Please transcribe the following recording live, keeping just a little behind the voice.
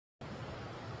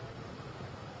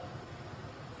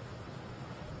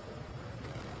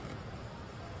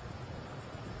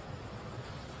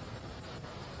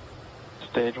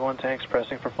Stage 1 tanks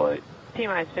pressing for flight.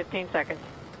 T-minus 15 seconds.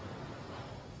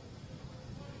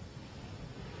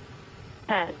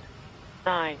 10,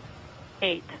 9,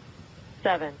 8,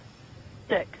 7,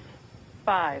 6,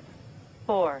 5,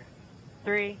 4,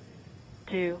 3,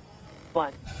 2,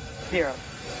 1, 0.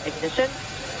 Ignition.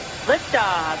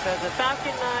 Liftoff of the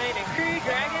Falcon 9 and Crew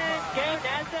Dragon. Go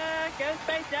NASA, go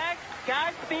SpaceX,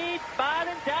 Godspeed, Bob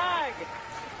and Doug.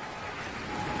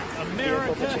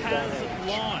 America has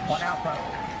launched.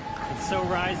 And so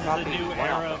rises a new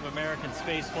era of American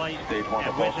spaceflight,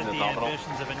 and with it the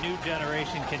ambitions of a new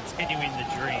generation continuing the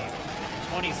dream.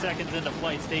 20 seconds into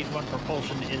flight, stage 1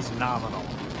 propulsion is nominal.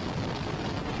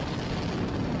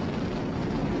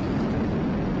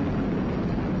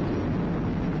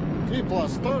 T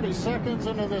plus 30 seconds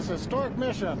into this historic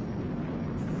mission.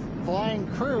 Flying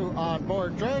crew on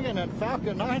board Dragon and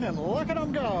Falcon 9, and look at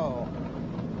them go.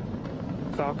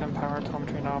 Falcon power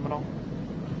telemetry nominal.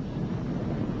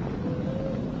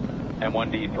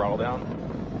 M1D throttle down.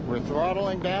 We're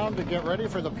throttling down to get ready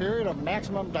for the period of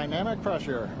maximum dynamic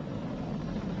pressure.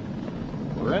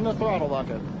 We're in the throttle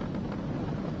bucket.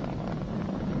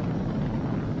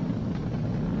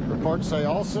 Reports say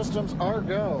all systems are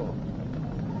go.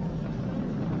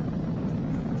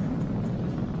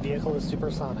 Vehicle is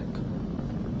supersonic.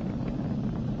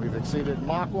 We've exceeded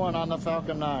Mach 1 on the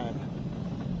Falcon 9.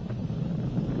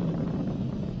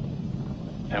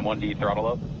 M1D throttle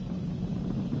up.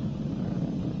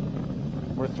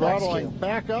 We're throttling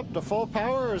back up to full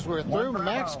power as we're through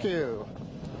max Q.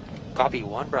 Copy,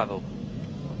 1 Bravo.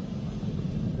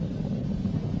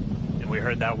 And we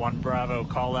heard that 1 Bravo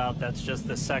call out. That's just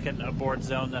the second abort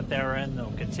zone that they're in.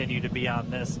 They'll continue to be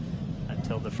on this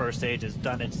until the first stage has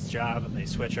done its job and they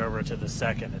switch over to the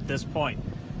second. At this point,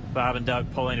 Bob and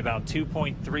Doug pulling about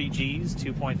 2.3 Gs,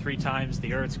 2.3 times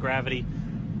the Earth's gravity,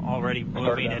 already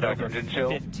moving at over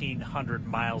 1,500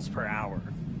 miles per hour.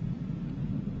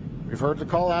 We've heard the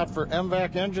call out for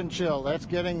MVAC engine chill. That's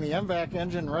getting the MVAC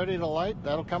engine ready to light.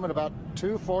 That'll come at about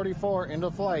 2:44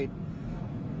 into flight.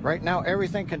 Right now,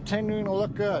 everything continuing to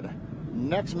look good.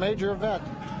 Next major event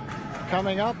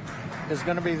coming up is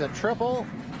going to be the triple.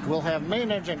 We'll have main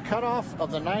engine cutoff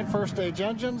of the 9 first stage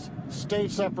engines,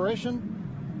 stage separation,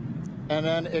 and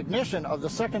then ignition of the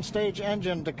second stage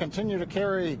engine to continue to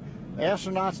carry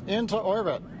astronauts into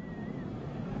orbit.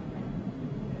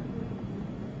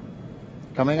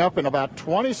 Coming up in about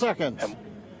 20 seconds.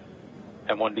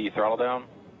 M1D throttle down.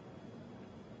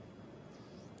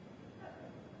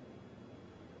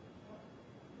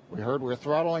 We heard we're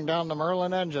throttling down the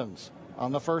Merlin engines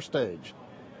on the first stage.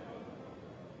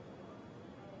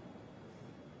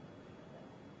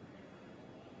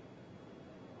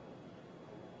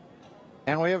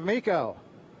 And we have MECO.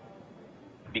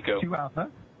 MECO. 2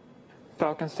 Alpha.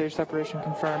 Falcon stage separation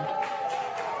confirmed.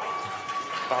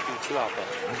 Copy, 2 Alpha.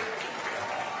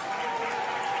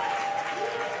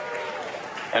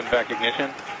 MVAC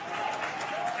ignition.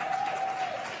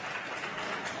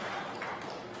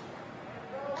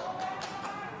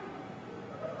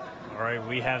 All right,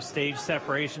 we have stage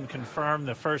separation confirmed.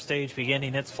 The first stage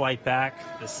beginning its flight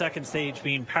back. The second stage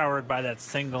being powered by that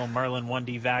single Merlin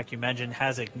 1D vacuum engine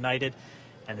has ignited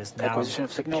and is now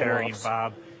carrying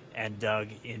Bob and Doug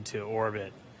into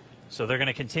orbit. So they're going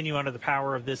to continue under the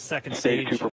power of this second stage.